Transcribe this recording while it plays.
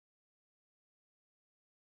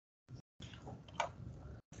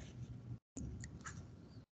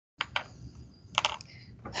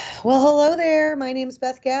Well, hello there. My name is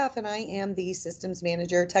Beth Gaff, and I am the Systems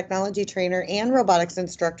Manager, Technology Trainer, and Robotics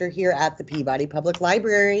Instructor here at the Peabody Public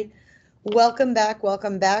Library. Welcome back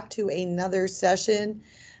to another session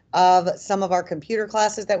of some of our computer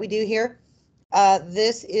classes that we do here.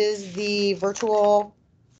 This is the virtual,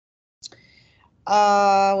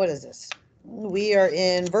 what is this? We are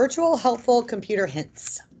in Virtual Helpful Computer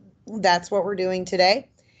Hints. That's what we're doing today.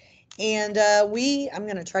 And I'm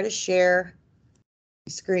going to try to share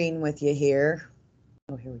screen with you here.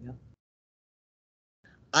 Oh, here we go.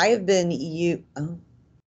 I have been using,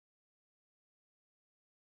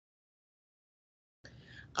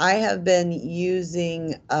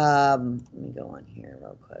 let me go on here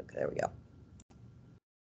real quick. There we go.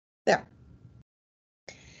 There.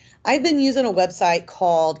 I've been using a website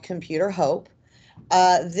called Computer Hope.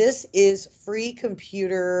 This is free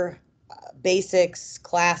computer basics,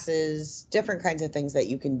 classes, different kinds of things that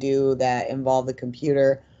you can do that involve the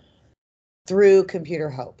computer through Computer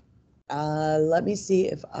Hope. Let me see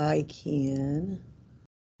if I can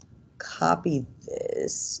copy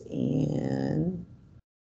this and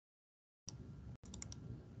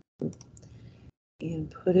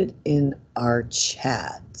put it in our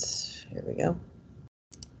chat. Here we go.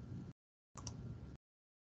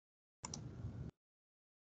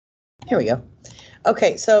 Here we go.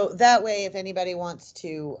 Okay, so that way, if anybody wants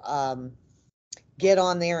to get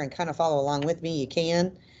on there and kind of follow along with me, you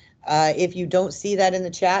can. If you don't see that in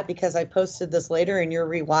the chat because I posted this later and you're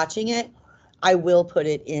rewatching it, I will put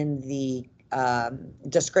it in the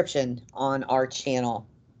description on our channel.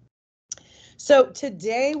 So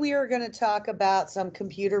today we are going to talk about some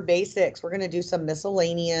computer basics. We're going to do some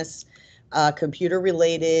miscellaneous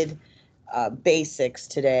computer-related basics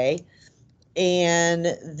today.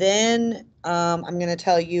 And then I'm going to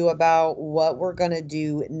tell you about what we're going to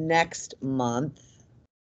do next month.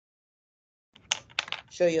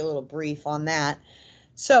 Show you a little brief on that.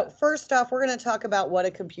 So first off, we're going to talk about what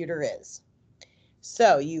a computer is.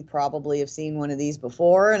 So you probably have seen one of these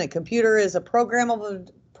before, and a computer is a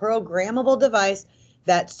programmable device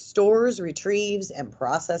that stores, retrieves, and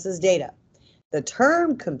processes data. The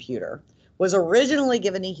term computer was originally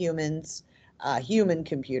given to humans, human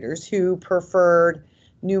computers, who preferred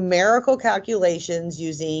numerical calculations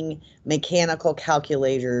using mechanical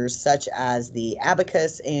calculators such as the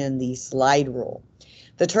abacus and the slide rule.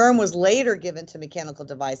 The term was later given to mechanical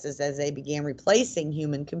devices as they began replacing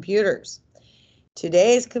human computers.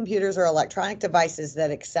 Today's computers are electronic devices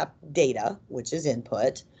that accept data, which is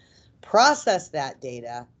input, process that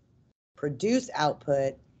data, produce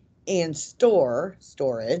output, and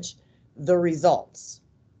storage, the results.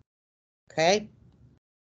 Okay?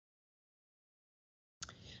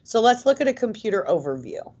 So let's look at a computer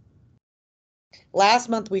overview. Last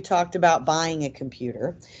month we talked about buying a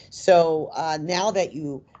computer. So now that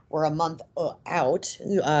you were a month out,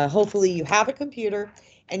 hopefully you have a computer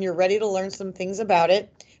and you're ready to learn some things about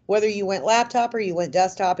it. Whether you went laptop or you went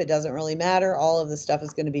desktop, it doesn't really matter. All of the stuff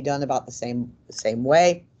is going to be done about the same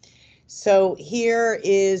way. So here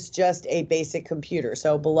is just a basic computer.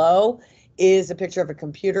 So below is a picture of a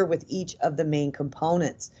computer with each of the main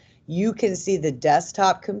components. You can see the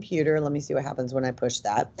desktop computer. Let me see what happens when I push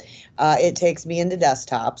that. It takes me into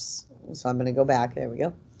desktops. So I'm going to go back. There we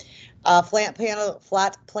go. Flat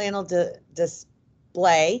panel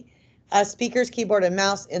display, speakers, keyboard, and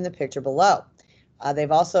mouse in the picture below.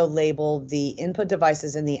 They've also labeled the input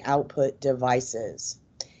devices and the output devices.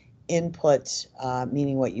 Input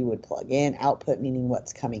meaning what you would plug in, output meaning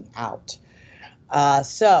what's coming out.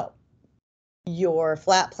 So your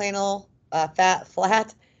flat panel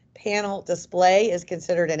display is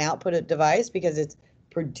considered an output device because it's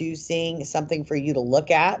producing something for you to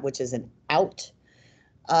look at, which is an out.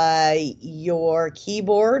 Your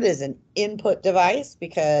keyboard is an input device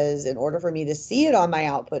because in order for me to see it on my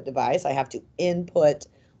output device, I have to input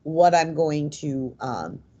what I'm going to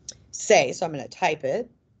say. So I'm going to type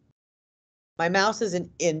it. My mouse is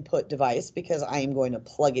an input device because I am going to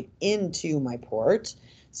plug it into my port.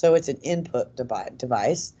 So it's an input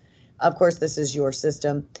device. Of course, this is your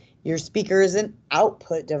system. Your speaker is an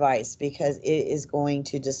output device because it is going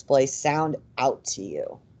to display sound out to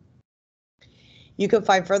you. You can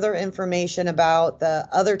find further information about the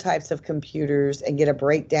other types of computers and get a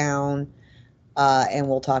breakdown, and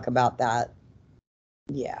we'll talk about that.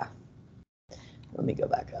 Yeah. Let me go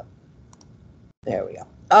back up. There we go.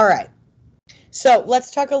 All right. So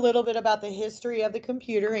let's talk a little bit about the history of the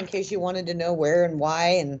computer in case you wanted to know where and why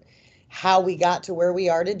and how we got to where we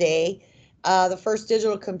are today. The first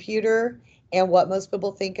digital computer and what most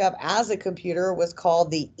people think of as a computer was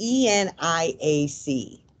called the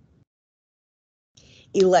ENIAC.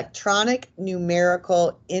 Electronic,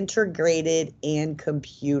 numerical, integrated, and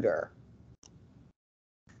computer.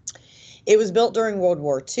 It was built during World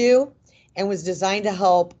War II and was designed to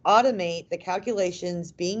help automate the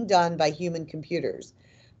calculations being done by human computers.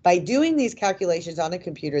 By doing these calculations on a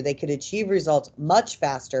computer, they could achieve results much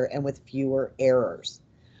faster and with fewer errors.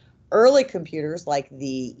 Early computers, like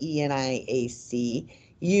the ENIAC,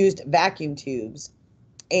 used vacuum tubes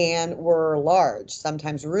and were large,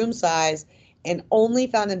 sometimes room size, and only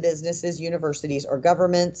found in businesses, universities, or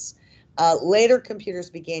governments. Later, computers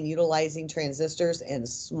began utilizing transistors and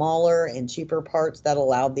smaller and cheaper parts that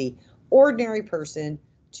allowed the ordinary person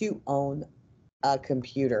to own a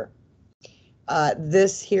computer.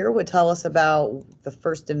 This here would tell us about the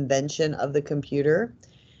first invention of the computer.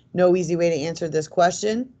 No easy way to answer this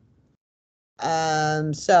question.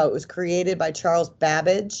 So it was created by Charles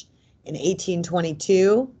Babbage in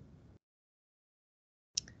 1822.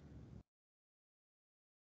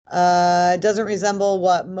 It doesn't resemble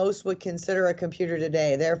what most would consider a computer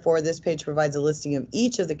today. Therefore, this page provides a listing of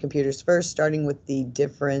each of the computers first, starting with the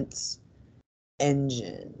difference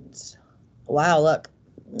engines. Wow, look,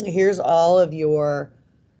 here's all of your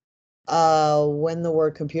when the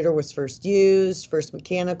word computer was first used, first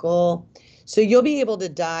mechanical. So you'll be able to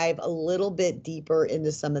dive a little bit deeper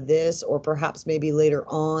into some of this, or perhaps maybe later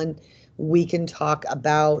on we can talk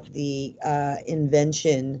about the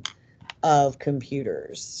invention of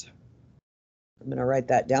computers. I'm going to write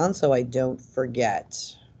that down so I don't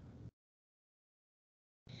forget.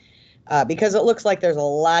 Because it looks like there's a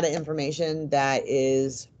lot of information that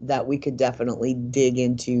we could definitely dig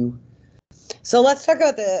into. So let's talk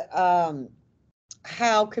about the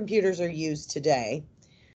how computers are used today.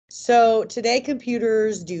 So today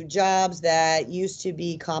computers do jobs that used to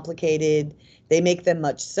be complicated. They make them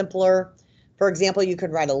much simpler. For example, you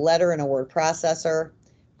could write a letter in a word processor.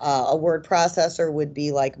 A word processor would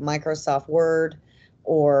be like Microsoft Word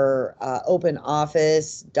or Open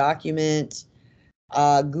Office, Document,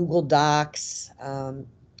 Google Docs.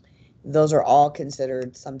 Those are all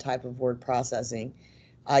considered some type of word processing.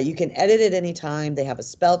 You can edit at any time. They have a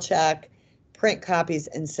spell check, print copies,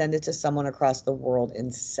 and send it to someone across the world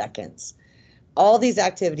in seconds. All these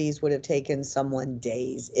activities would have taken someone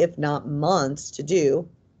days, if not months, to do.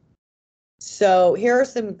 So here are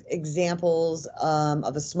some examples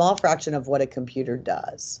of a small fraction of what a computer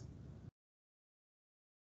does.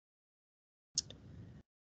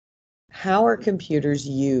 How are computers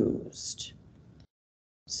used?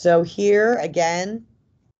 So here again,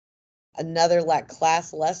 another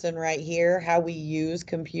class lesson right here, how we use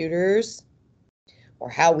computers, or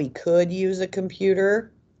how we could use a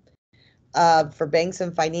computer. For banks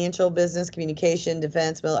and financial, business, communication,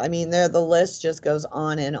 defense, I mean, the list just goes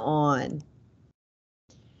on and on.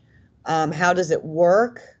 How does it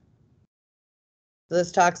work?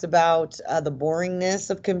 This talks about the boringness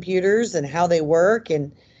of computers and how they work.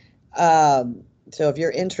 And so if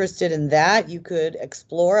you're interested in that, you could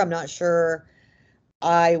explore. I'm not sure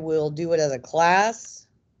I will do it as a class.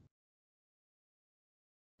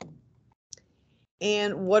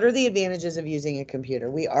 And what are the advantages of using a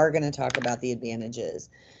computer? We are going to talk about the advantages.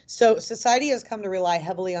 So society has come to rely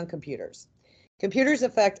heavily on computers. Computers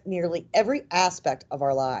affect nearly every aspect of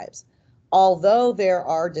our lives. Although there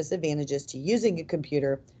are disadvantages to using a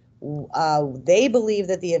computer, they believe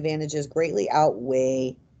that the advantages greatly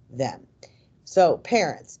outweigh them. So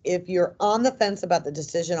parents, if you're on the fence about the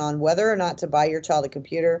decision on whether or not to buy your child a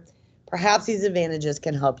computer, perhaps these advantages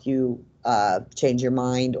can help you change your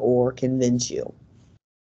mind or convince you.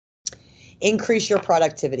 Increase your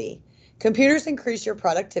productivity. Computers increase your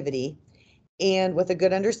productivity, and with a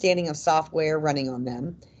good understanding of software running on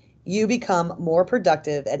them, you become more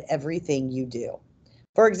productive at everything you do.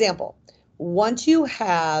 For example, once you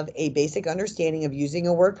have a basic understanding of using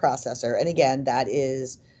a word processor, and again, that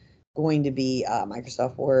is going to be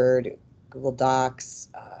Microsoft Word, Google Docs,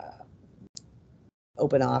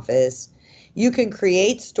 Open Office, you can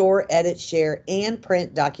create, store, edit, share, and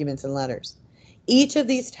print documents and letters. Each of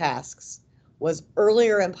these tasks was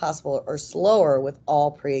earlier impossible or slower with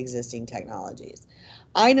all pre-existing technologies.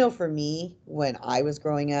 I know for me, when I was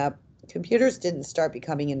growing up, computers didn't start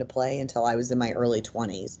becoming into play until I was in my early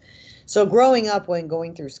 20s. So growing up, when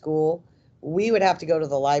going through school, we would have to go to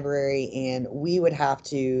the library and we would have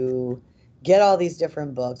to get all these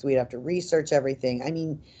different books. We'd have to research everything. I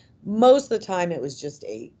mean, most of the time it was just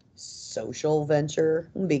a social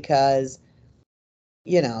venture because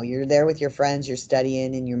you're there with your friends, you're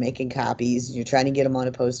studying and you're making copies, and you're trying to get them on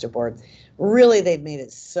a poster board. Really, they've made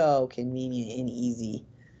it so convenient and easy.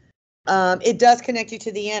 It does connect you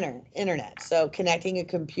to the internet. So connecting a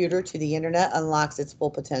computer to the internet unlocks its full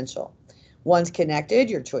potential. Once connected,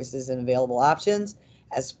 your choices and available options,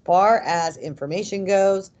 as far as information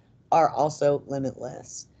goes, are also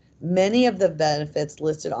limitless. Many of the benefits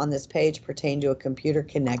listed on this page pertain to a computer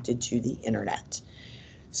connected to the internet.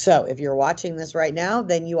 So if you're watching this right now,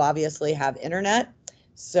 then you obviously have internet.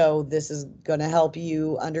 So this is going to help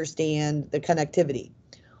you understand the connectivity.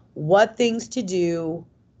 What things to do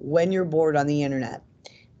when you're bored on the internet.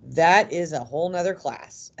 That is a whole nother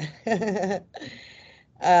class.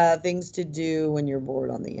 Things to do when you're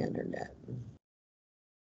bored on the internet.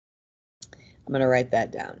 I'm going to write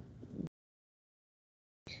that down.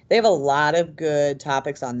 They have a lot of good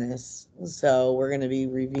topics on this, so we're going to be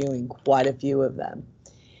reviewing quite a few of them.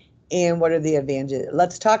 And what are the advantages?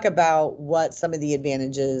 Let's talk about what some of the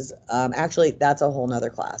advantages, actually, that's a whole nother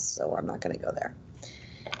class, so I'm not going to go there.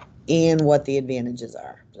 And what the advantages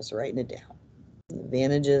are, just writing it down.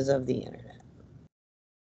 Advantages of the internet.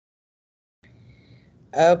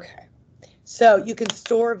 Okay, so you can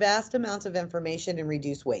store vast amounts of information and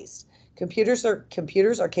reduce waste. Computers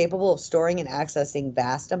are capable of storing and accessing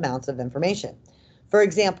vast amounts of information. For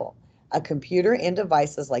example, a computer and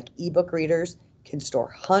devices like ebook readers can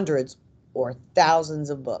store hundreds or thousands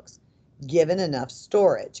of books, given enough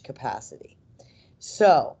storage capacity.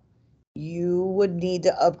 So you would need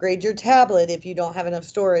to upgrade your tablet if you don't have enough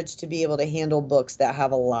storage to be able to handle books that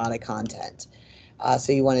have a lot of content.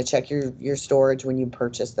 So you want to check your storage when you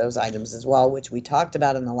purchase those items as well, which we talked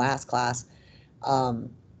about in the last class,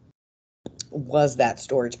 was that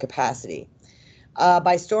storage capacity.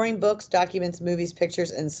 By storing books, documents, movies,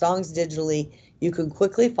 pictures, and songs digitally, you can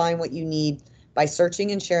quickly find what you need by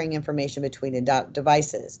searching and sharing information between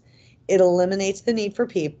devices. It eliminates the need for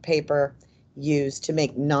paper used to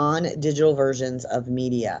make non-digital versions of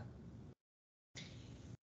media.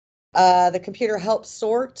 The computer helps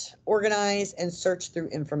sort, organize, and search through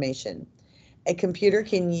information. A computer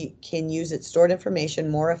can use its stored information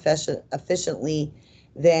more efficiently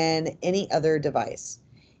than any other device.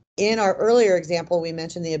 In our earlier example, we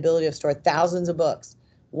mentioned the ability to store thousands of books.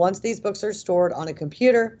 Once these books are stored on a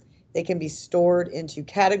computer, they can be stored into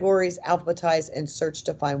categories, alphabetized, and searched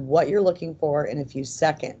to find what you're looking for in a few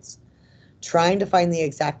seconds. Trying to find the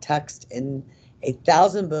exact text in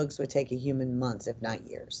 1,000 books would take a human months, if not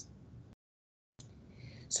years.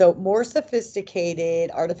 So more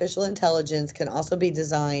sophisticated artificial intelligence can also be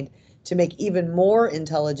designed to make even more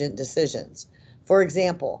intelligent decisions. For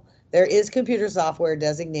example, there is computer software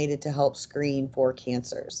designated to help screen for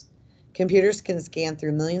cancers. Computers can scan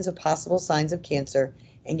through millions of possible signs of cancer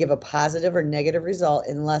and give a positive or negative result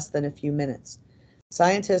in less than a few minutes.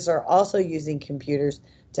 Scientists are also using computers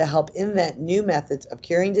to help invent new methods of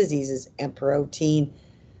curing diseases and protein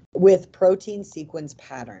sequence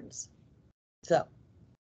patterns. So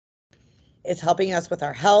it's helping us with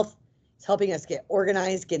our health. It's helping us get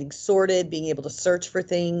organized, getting sorted, being able to search for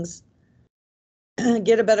things,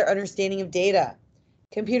 get a better understanding of data.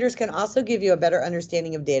 Computers can also give you a better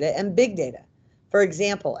understanding of data and big data. For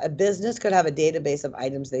example, a business could have a database of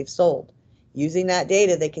items they've sold. Using that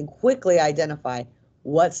data, they can quickly identify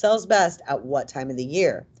what sells best at what time of the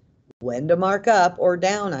year, when to mark up or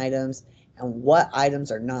down items, and what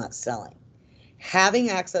items are not selling. Having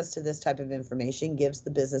access to this type of information gives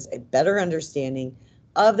the business a better understanding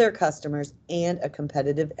of their customers and a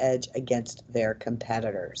competitive edge against their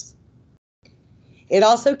competitors. It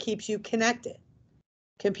also keeps you connected.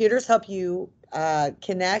 Computers help you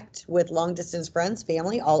connect with long-distance friends,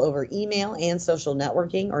 family, all over email and social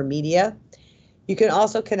networking or media. You can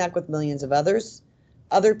also connect with millions of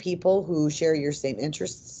other people who share your same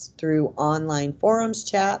interests through online forums,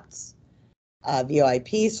 chats,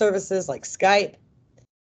 VoIP services like Skype.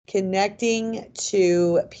 Connecting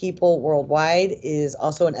to people worldwide is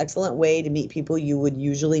also an excellent way to meet people you would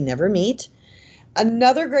usually never meet.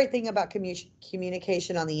 Another great thing about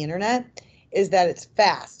communication on the internet is that it's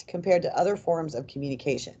fast compared to other forms of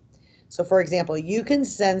communication. So for example, you can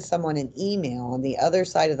send someone an email on the other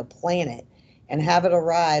side of the planet and have it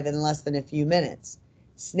arrive in less than a few minutes.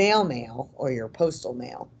 Snail mail, or your postal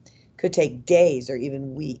mail, could take days or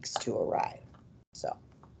even weeks to arrive. So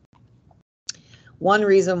one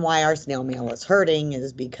reason why our snail mail is hurting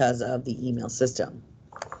is because of the email system.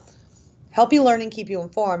 Help you learn and keep you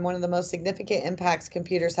informed. One of the most significant impacts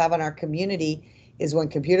computers have on our community is when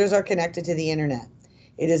computers are connected to the internet.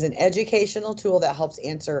 It is an educational tool that helps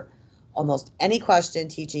answer almost any question,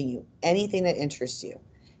 teaching you anything that interests you.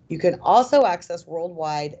 You can also access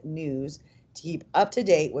worldwide news to keep up to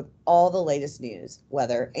date with all the latest news,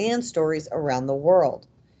 weather, and stories around the world.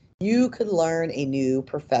 You could learn a new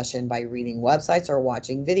profession by reading websites or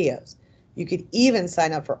watching videos. You could even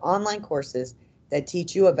sign up for online courses that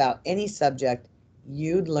teach you about any subject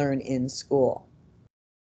you'd learn in school.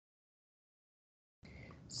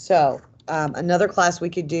 So another class we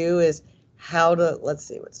could do is let's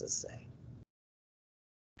see, what's this say?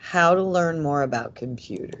 How to learn more about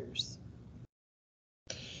computers.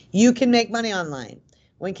 You can make money online.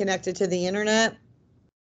 When connected to the internet,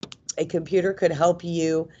 a computer could help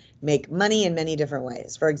you make money in many different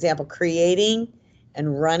ways. For example, creating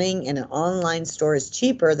and running in an online store is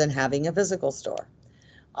cheaper than having a physical store.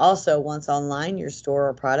 Also, once online, your store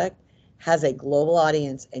or product has a global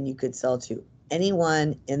audience and you could sell to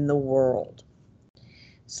anyone in the world.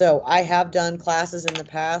 So I have done classes in the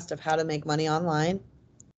past of how to make money online.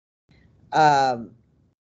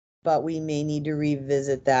 But we may need to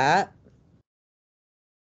revisit that.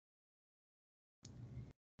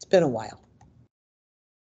 It's been a while.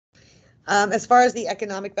 As far as the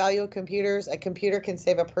economic value of computers, a computer can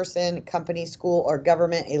save a person, company, school, or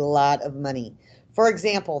government a lot of money. For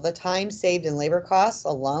example, the time saved in labor costs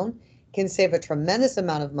alone can save a tremendous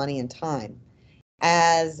amount of money and time.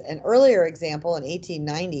 As an earlier example, in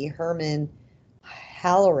 1890, Herman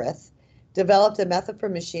Hallerith developed a method for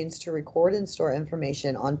machines to record and store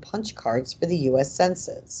information on punch cards for the U.S.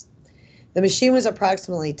 Census. The machine was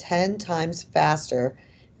approximately 10 times faster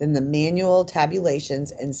than the manual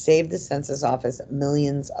tabulations and saved the census office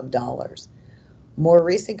millions of dollars. More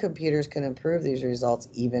recent computers can improve these results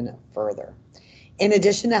even further. In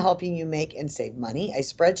addition to helping you make and save money, a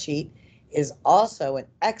spreadsheet is also an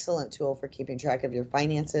excellent tool for keeping track of your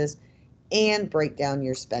finances and break down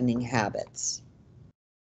your spending habits.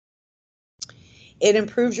 It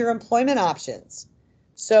improves your employment options.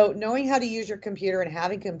 So knowing how to use your computer and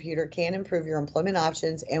having a computer can improve your employment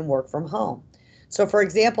options and work from home. So for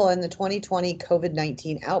example, in the 2020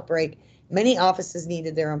 COVID-19 outbreak, many offices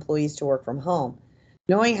needed their employees to work from home.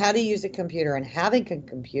 Knowing how to use a computer and having a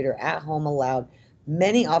computer at home allowed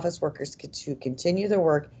many office workers to continue their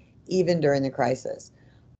work even during the crisis.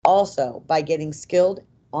 Also, by getting skilled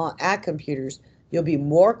at computers, you'll be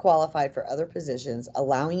more qualified for other positions,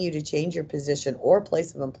 allowing you to change your position or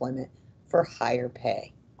place of employment for higher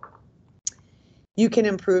pay. You can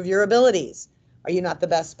improve your abilities. Are you not the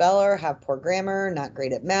best speller, have poor grammar, not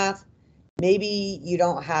great at math? Maybe you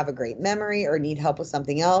don't have a great memory or need help with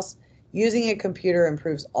something else. Using a computer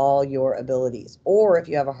improves all your abilities. Or if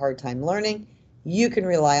you have a hard time learning, you can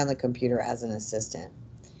rely on the computer as an assistant.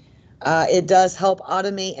 It does help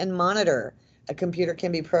automate and monitor. A computer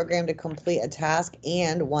can be programmed to complete a task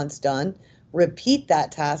and, once done, repeat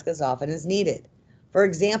that task as often as needed. For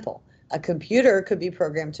example, a computer could be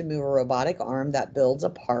programmed to move a robotic arm that builds a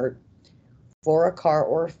part for a car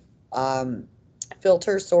or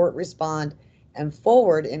filter, sort, respond, and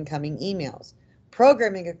forward incoming emails.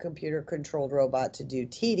 Programming a computer-controlled robot to do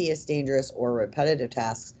tedious, dangerous, or repetitive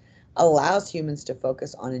tasks allows humans to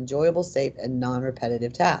focus on enjoyable, safe, and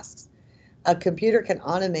non-repetitive tasks. A computer can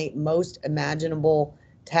automate most imaginable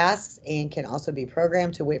tasks and can also be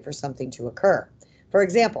programmed to wait for something to occur. For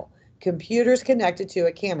example, computers connected to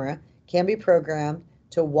a camera can be programmed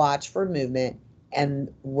to watch for movement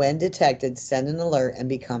and, when detected, send an alert and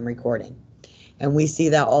become recording. And we see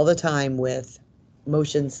that all the time with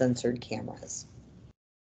motion censored cameras.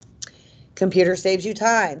 Computer saves you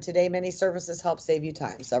time. Today, many services help save you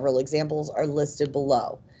time. Several examples are listed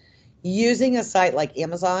below. Using a site like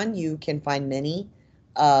Amazon, you can find many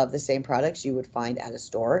of the same products you would find at a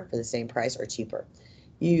store for the same price or cheaper.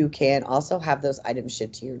 You can also have those items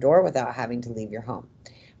shipped to your door without having to leave your home.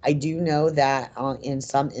 I do know that in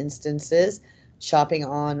some instances, shopping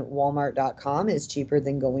on Walmart.com is cheaper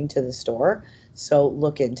than going to the store. So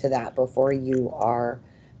look into that before you are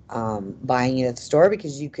buying it at the store,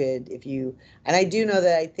 because you could, and I do know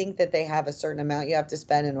that I think that they have a certain amount you have to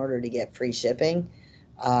spend in order to get free shipping.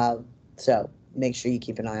 So make sure you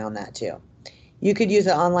keep an eye on that too. You could use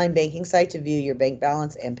an online banking site to view your bank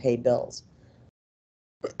balance and pay bills.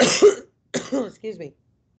 Excuse me.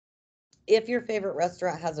 If your favorite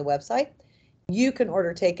restaurant has a website, you can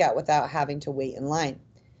order takeout without having to wait in line.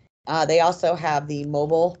 They also have the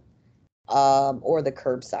mobile or the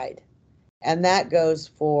curbside, and that goes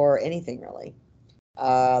for anything really.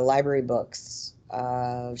 Library books,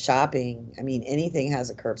 shopping. I mean, anything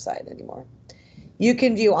has a curbside anymore. You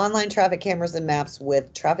can view online traffic cameras and maps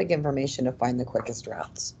with traffic information to find the quickest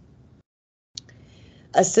routes.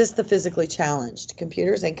 Assist the physically challenged.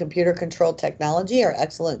 Computers and computer-controlled technology are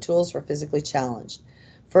excellent tools for physically challenged.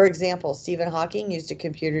 For example, Stephen Hawking used a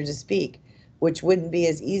computer to speak, which wouldn't be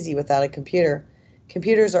as easy without a computer.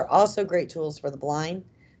 Computers are also great tools for the blind.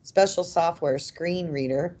 Special software, Screen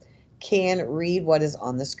Reader, can read what is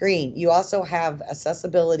on the screen. You also have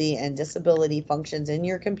accessibility and disability functions in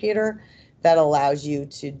your computer that allows you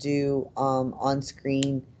to do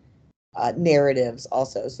on-screen narratives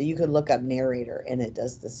also. So you could look up narrator and it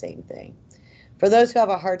does the same thing. For those who have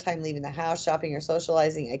a hard time leaving the house, shopping, or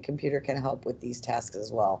socializing, a computer can help with these tasks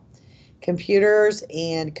as well. Computers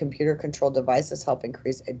and computer-controlled devices help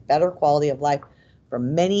increase a better quality of life for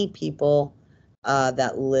many people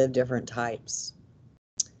that live different types.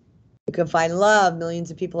 You can find love. Millions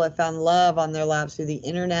of people have found love on their laps through the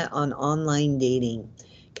internet on online dating.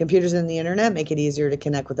 Computers and the internet make it easier to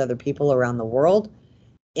connect with other people around the world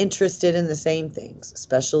interested in the same things,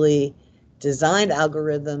 especially designed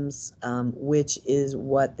algorithms, which is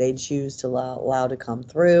what they choose to allow to come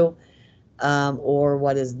through, or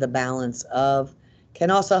what is the balance of, can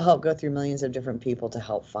also help go through millions of different people to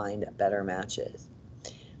help find better matches.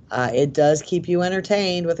 It does keep you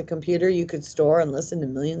entertained. With a computer, you could store and listen to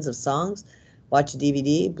millions of songs, watch a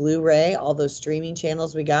DVD, Blu-ray, all those streaming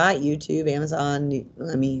channels we got, YouTube, Amazon,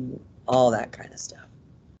 I mean, all that kind of stuff.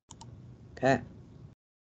 Okay.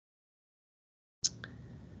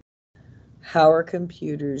 How are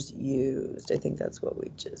computers used? I think that's what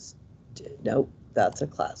we just did. Nope, that's a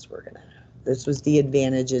class we're going to have. This was the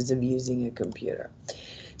advantages of using a computer.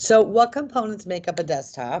 So what components make up a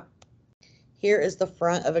desktop? Here is the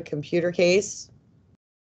front of a computer case.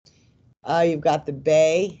 You've got the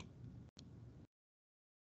bay,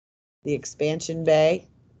 the expansion bay.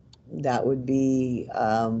 That would be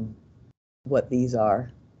what these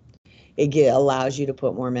are. It allows you to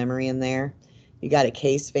put more memory in there. You got a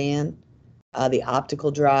case fan, the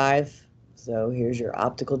optical drive. So here's your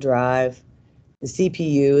optical drive. The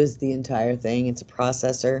CPU is the entire thing. It's a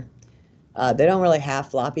processor. They don't really have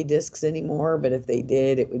floppy disks anymore, but if they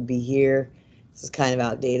did, it would be here. This is kind of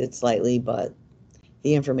outdated slightly, but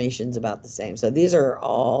the information's about the same. So these are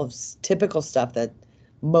all typical stuff that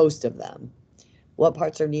most of them. What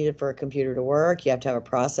parts are needed for a computer to work? You have to have a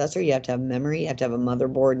processor, you have to have memory, you have to have a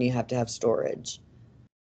motherboard, and you have to have storage.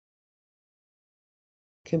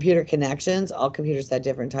 Computer connections. All computers have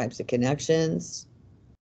different types of connections.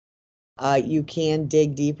 You can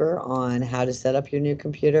dig deeper on how to set up your new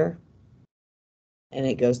computer, and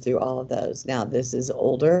it goes through all of those. Now, this is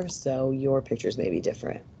older, so your pictures may be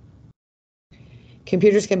different.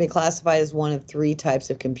 Computers can be classified as one of three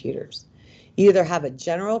types of computers. You either have a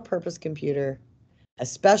general purpose computer, a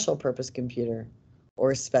special purpose computer,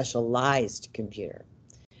 or a specialized computer.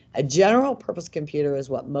 A general purpose computer is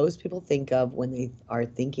what most people think of when they are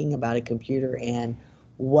thinking about a computer and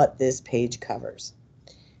what this page covers,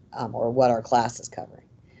 or what our class is covering.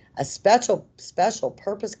 A special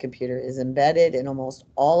purpose computer is embedded in almost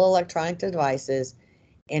all electronic devices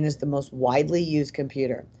and is the most widely used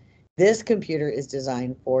computer. This computer is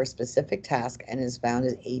designed for a specific task and is found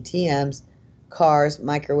in ATMs, cars,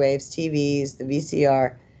 microwaves, TVs, the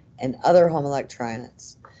VCR, and other home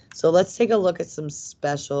electronics. So let's take a look at some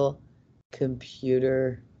special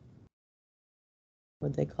computer,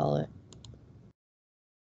 what'd they call it?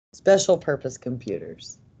 Special purpose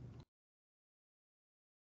computers.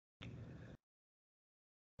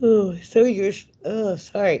 So your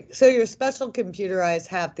special computerized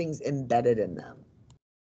have things embedded in them.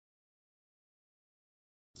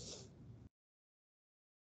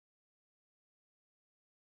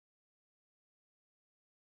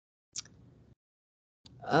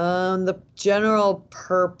 The general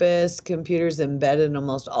purpose computers embedded in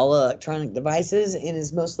almost all electronic devices and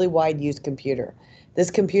is mostly wide use computer. This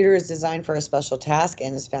computer is designed for a special task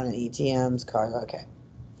and is found in ATMs, cars. Okay.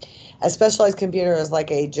 A specialized computer is like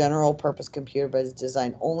a general purpose computer, but is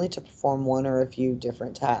designed only to perform one or a few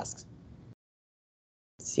different tasks.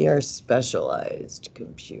 See our specialized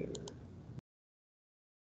computer.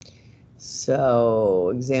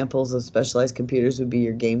 So examples of specialized computers would be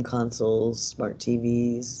your game consoles, smart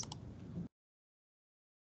TVs.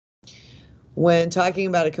 When talking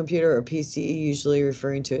about a computer or PC, usually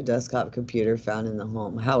referring to a desktop computer found in the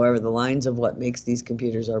home. However, the lines of what makes these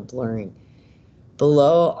computers are blurring.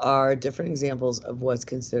 Below are different examples of what's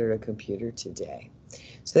considered a computer today.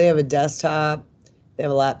 So they have a desktop, they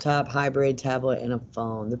have a laptop, hybrid, tablet, and a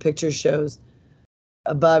phone. The picture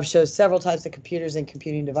above shows several types of computers and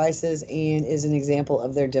computing devices and is an example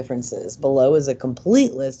of their differences. Below is a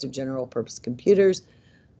complete list of general purpose computers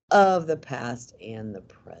of the past and the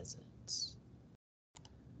present.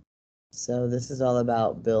 So this is all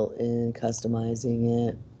about built-in, customizing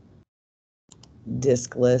it,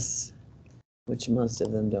 diskless, which most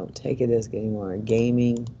of them don't take a disk anymore,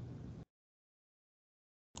 gaming,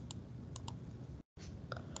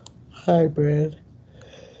 hybrid,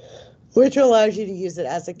 which allows you to use it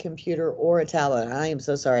as a computer or a tablet. I am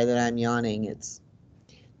so sorry that I'm yawning.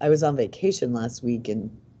 I was on vacation last week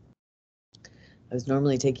and I was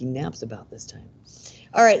normally taking naps about this time.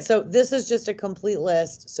 All right, so this is just a complete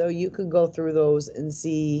list, so you can go through those and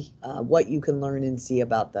see what you can learn and see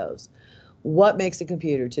about those. What makes a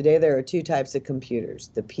computer? Today there are two types of computers,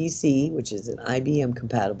 the PC, which is an IBM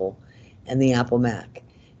compatible, and the Apple Mac.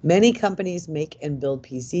 Many companies make and build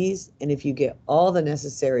PCs, and if you get all the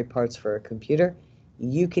necessary parts for a computer,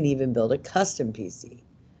 you can even build a custom PC.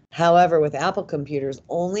 However, with Apple computers,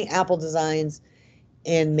 only Apple designs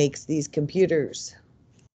and makes these computers.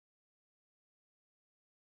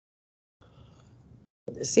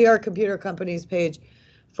 See our computer companies page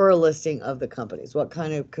for a listing of the companies. What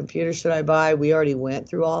kind of computer should I buy? We already went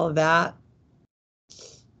through all of that.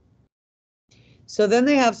 So then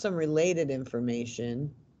they have some related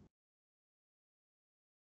information.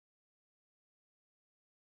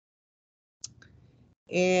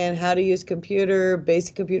 And how to use computer,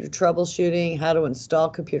 basic computer troubleshooting, how to install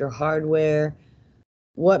computer hardware,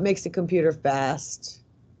 what makes a computer fast,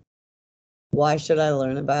 why should I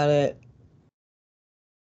learn about it,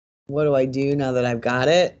 what do I do now that I've got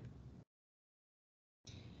it?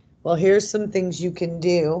 Well, here's some things you can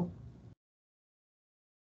do.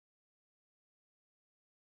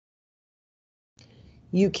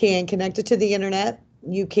 You can connect it to the internet.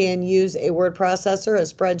 You can use a word processor, a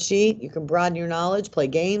spreadsheet. You can broaden your knowledge, play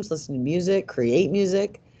games, listen to music, create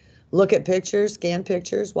music, look at pictures, scan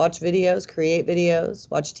pictures, watch videos, create videos,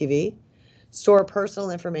 watch TV, store personal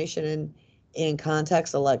information in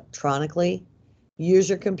contacts electronically. Use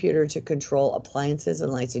your computer to control appliances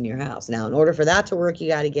and lights in your house. Now, in order for that to work, you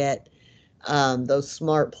got to get those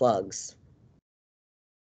smart plugs.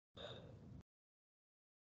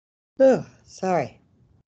 Oh, sorry.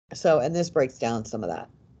 So, and this breaks down some of that.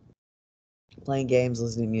 Playing games,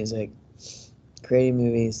 listening to music, creating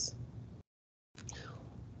movies.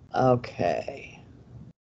 Okay.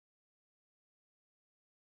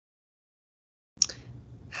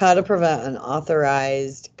 How to prevent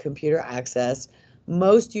unauthorized computer access.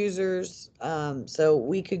 Most users, so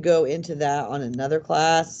we could go into that on another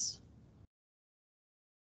class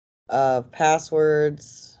of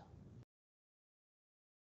passwords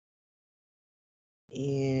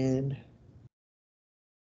and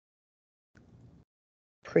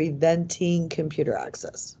preventing computer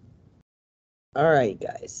access. All right,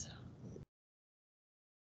 guys.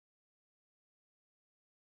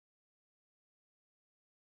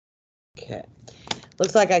 Okay.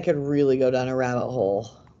 Looks like I could really go down a rabbit hole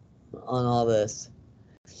on all this.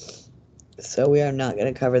 So we are not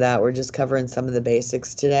going to cover that. We're just covering some of the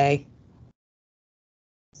basics today.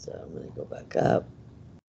 So I'm going to go back up.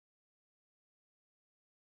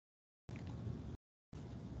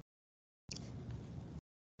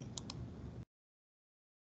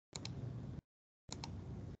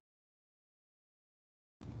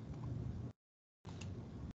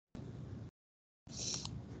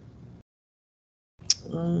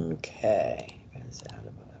 Okay. That's out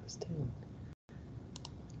of what I was doing.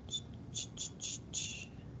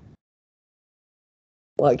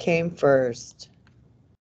 What came first?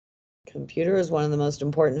 Computer is one of the most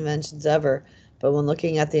important inventions ever, but when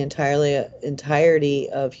looking at the entirety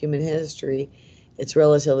of human history, it's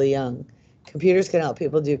relatively young. Computers can help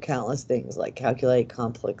people do countless things like calculate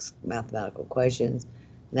complex mathematical equations,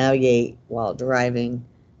 navigate while driving,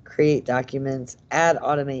 create documents,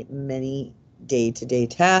 automate many day-to-day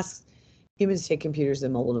tasks. Humans take computers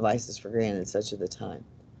and mobile devices for granted such of the time.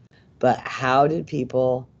 But how did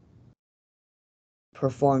people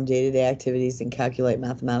perform day-to-day activities and calculate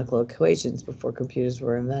mathematical equations before computers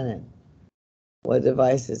were invented? What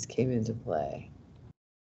devices came into play?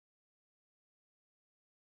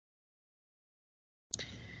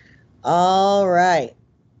 All right.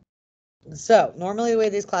 So normally the way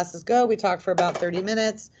these classes go, we talk for about 30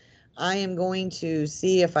 minutes. I am going to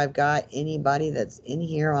see if I've got anybody that's in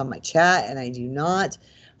here on my chat, and I do not.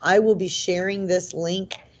 I will be sharing this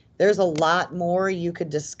link. There's a lot more you could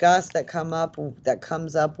discuss that comes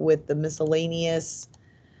up with the miscellaneous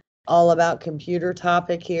all about computer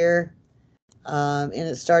topic here. And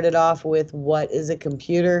it started off with what is a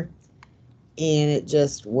computer, and it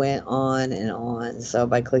just went on and on. So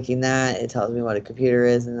by clicking that, it tells me what a computer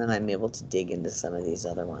is, and then I'm able to dig into some of these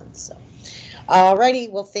other ones. So,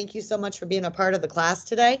 alrighty, well, thank you so much for being a part of the class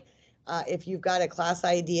today. If you've got a class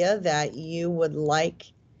idea that you would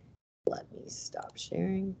like, let me stop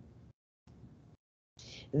sharing,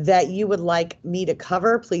 that you would like me to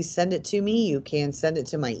cover, please send it to me. You can send it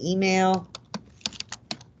to my email.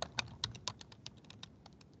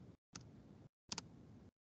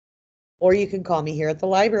 Or you can call me here at the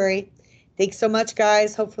library. Thanks so much,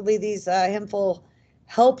 guys. Hopefully these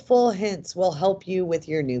helpful hints will help you with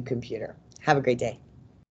your new computer. Have a great day.